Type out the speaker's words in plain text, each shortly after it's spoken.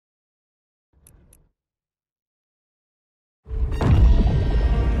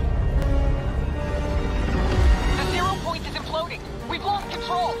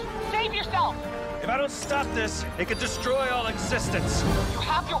stop this, it could destroy all existence. You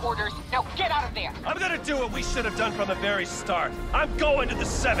have your orders. Now get out of there. I'm gonna do what we should have done from the very start. I'm going to the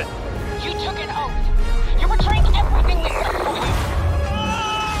 7th. You took an oath. You're betraying everything we stood for you.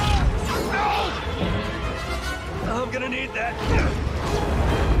 I'm gonna need that.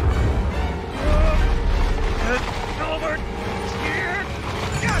 Over here.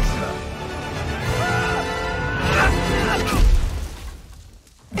 Gotcha. Alright,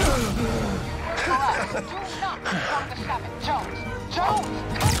 do not from the 7th. Jones! Jones!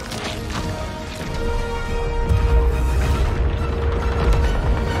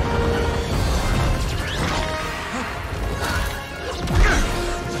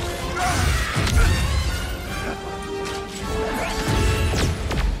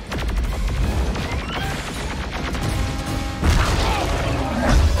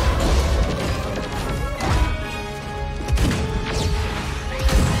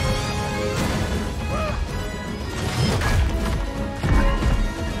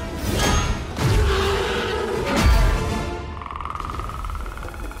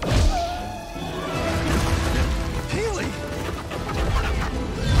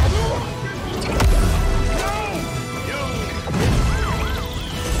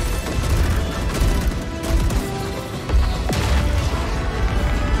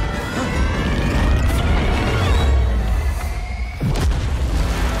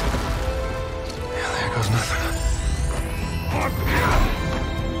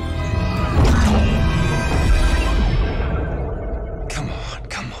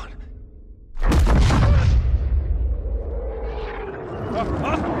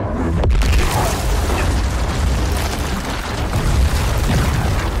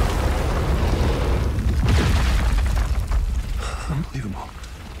 Unbelievable.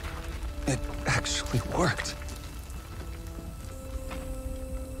 It actually worked.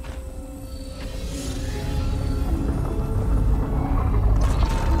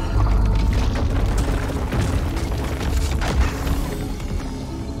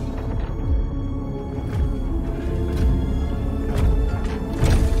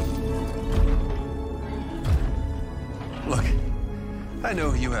 Look, I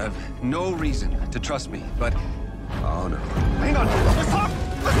know you have no reason to trust me, but... Oh, no. Hang on! Let's talk!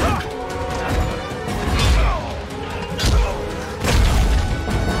 Let's talk!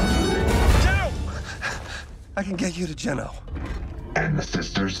 Geno! I can get you to Geno. And the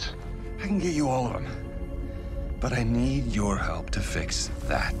sisters? I can get you all of them. But I need your help to fix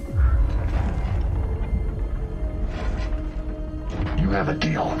that. You have a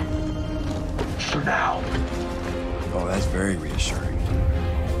deal. For now. Oh, that's very reassuring.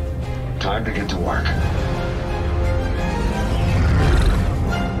 Time to get to work.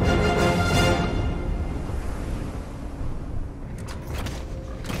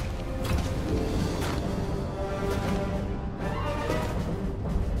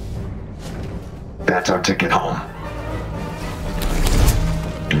 That's our ticket home.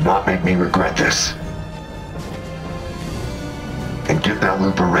 Do not make me regret this. And get that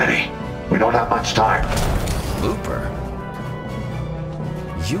looper ready. We don't have much time. Looper?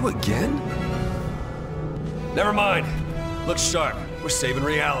 You again? Never mind. Look sharp. We're saving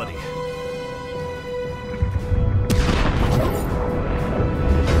reality.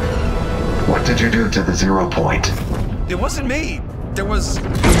 What did you do to the 0 point? It wasn't me. There was... an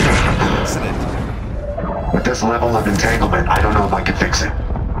accident. With this level of entanglement, I don't know if I can fix it.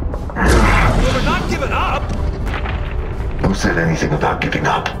 Well, we're not giving up! Who said anything about giving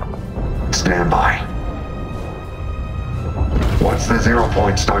up? Stand by. Once the 0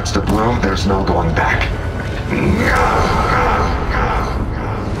 point starts to bloom, there's no going back.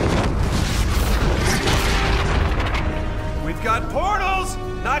 We've got portals!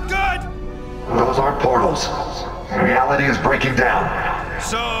 Not good! Those aren't portals. Reality is breaking down.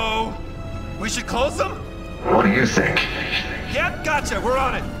 So... we should close them? What do you think? Yep, gotcha. We're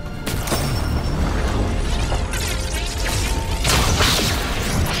on it.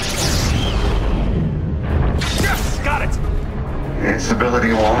 Yes, got it. Instability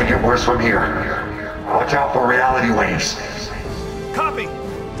will only get worse from here. Watch out for reality waves. Copy.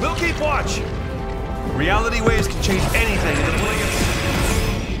 We'll keep watch. Reality waves can change anything in the blink of...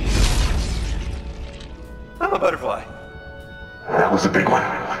 I'm a butterfly. That was a big one.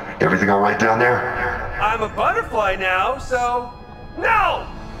 Everything all right down there? I'm a butterfly now, so... No!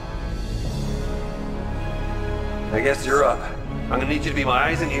 I guess you're up. I'm gonna need you to be my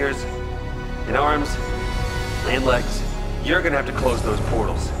eyes and ears, and arms, and legs. You're gonna have to close those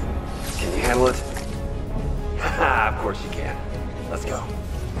portals. Can you handle it? Haha, of course you can. Let's go.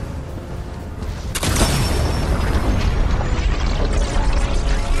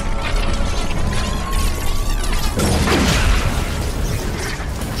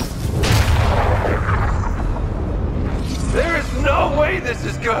 this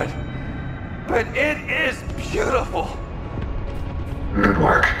is good, but it is beautiful. Good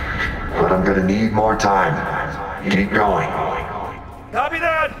work. But I'm gonna need more time. Keep going. Copy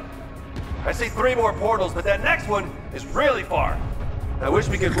that! I see 3 more portals, but that next one is really far. I wish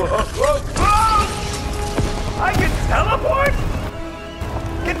we could... Whoa, whoa, whoa! I can teleport?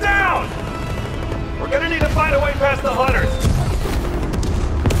 Get down! We're gonna need to find a way past the hunters.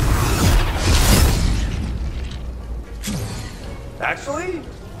 Actually,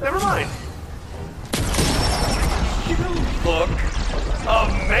 never mind. You look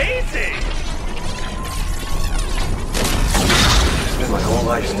amazing! Spent my whole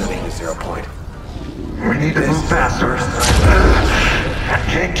life studying the 0 point. We need to move faster. I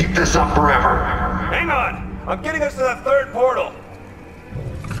can't keep this up forever. Hang on! I'm getting us to that 3rd portal.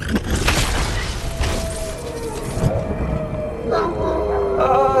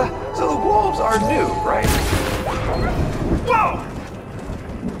 So the wolves are new, right? Whoa!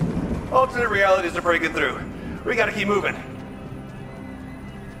 Alternate realities are breaking through. We gotta keep moving.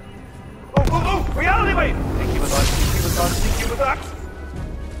 Oh! Reality wave! Thank you with us, thank you with us, thank you with us.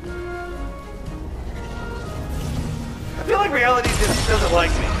 I feel like reality just doesn't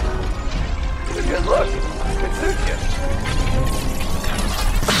like me. It's a good look. It suits you.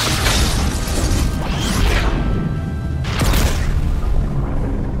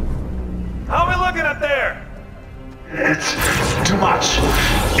 How are we looking up there? It's too much.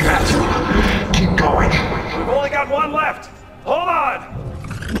 You have to keep going. We've only got 1 left. Hold on.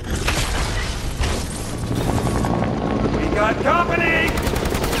 We got company.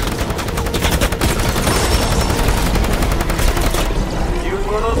 Use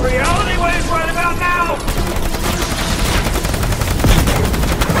one of those reality waves right about now.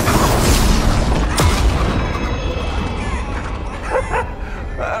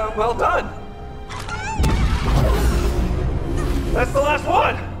 Well done. That's the last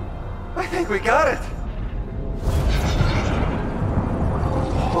one. I think we got it.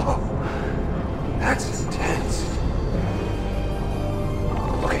 Whoa. That's intense.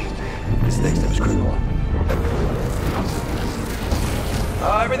 Okay, this next step is critical.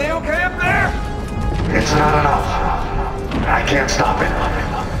 Everything okay up there? It's not enough. I can't stop it.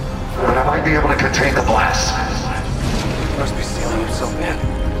 But I might be able to contain the blast. Must be sealing himself in.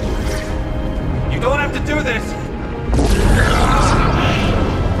 You don't have to do this.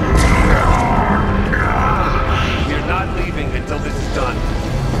 You're not leaving until this is done.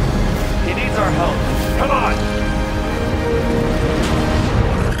 He needs our help. Come on!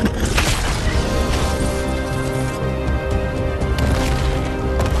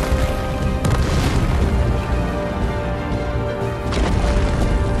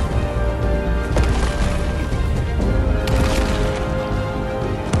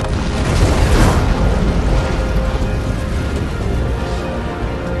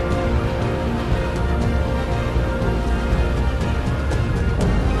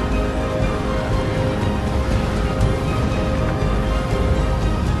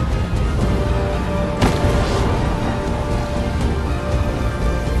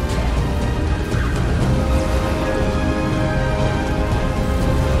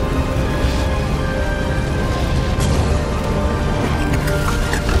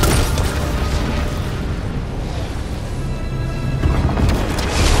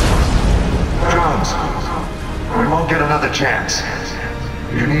 Chance.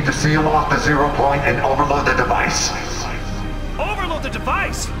 You need to seal off the 0 point and overload the device. Overload the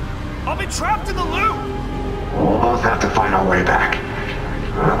device? I'll be trapped in the loop! We'll both have to find our way back.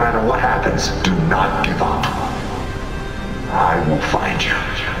 No matter what happens, do not give up. I will find you,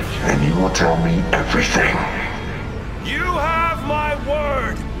 and you will tell me everything. You have my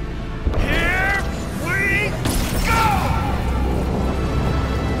word! Here we go!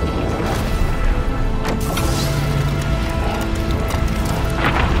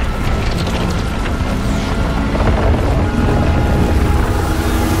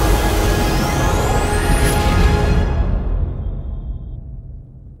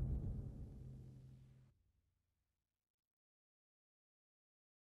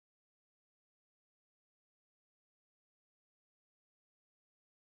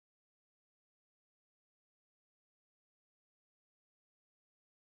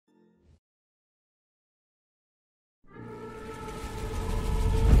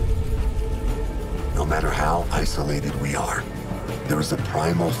 No matter how isolated we are, there is a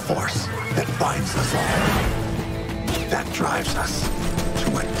primal force that binds us all. That drives us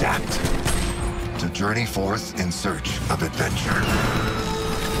to adapt, to journey forth in search of adventure.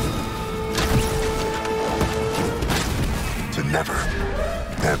 To never,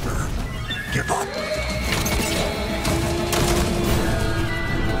 ever give up.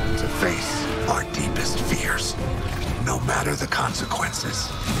 face our deepest fears, no matter the consequences.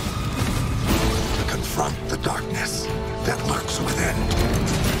 To confront the darkness that lurks within.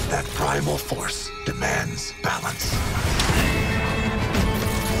 That primal force demands balance.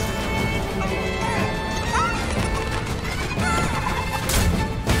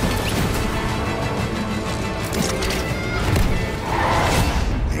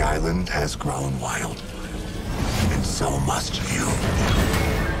 The island has grown wild, and so must you.